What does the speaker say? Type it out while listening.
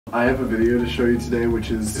I have a video to show you today,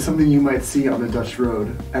 which is something you might see on a Dutch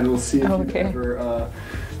road, and we'll see if you've ever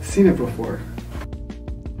seen it before.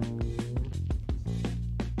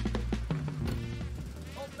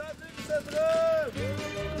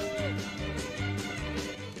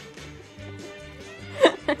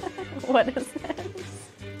 What is this?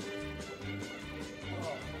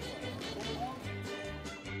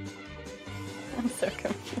 I'm so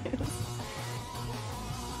confused.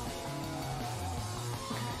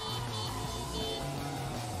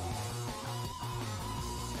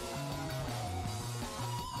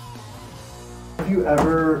 Have you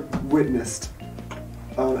ever witnessed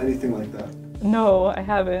anything like that? No, I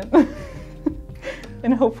haven't.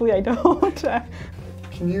 And hopefully I don't.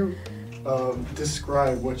 Can you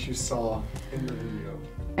describe what you saw in the video?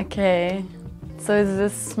 Okay, so it's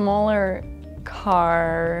this smaller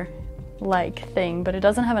car-like thing, but it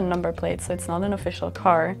doesn't have a number plate, so it's not an official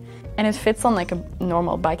car. And it fits on like a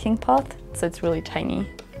normal biking path, so it's really tiny.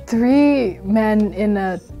 3 men in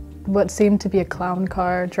what seemed to be a clown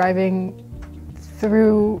car driving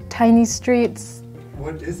through tiny streets.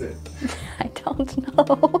 What is it? I don't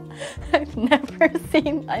know. I've never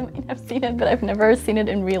seen, I might have seen it, but I've never seen it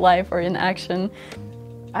in real life or in action.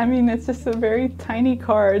 I mean, it's just a very tiny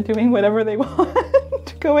car doing whatever they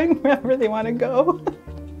want, going wherever they want to go.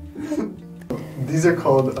 These are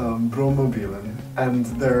called Brommobielen, and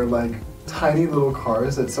they're like tiny little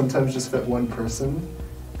cars that sometimes just fit one person,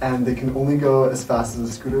 and they can only go as fast as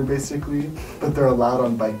a scooter basically, but they're allowed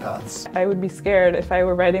on bike paths. I would be scared if I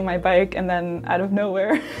were riding my bike and then out of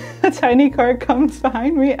nowhere a tiny car comes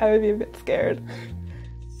behind me. I would be a bit scared.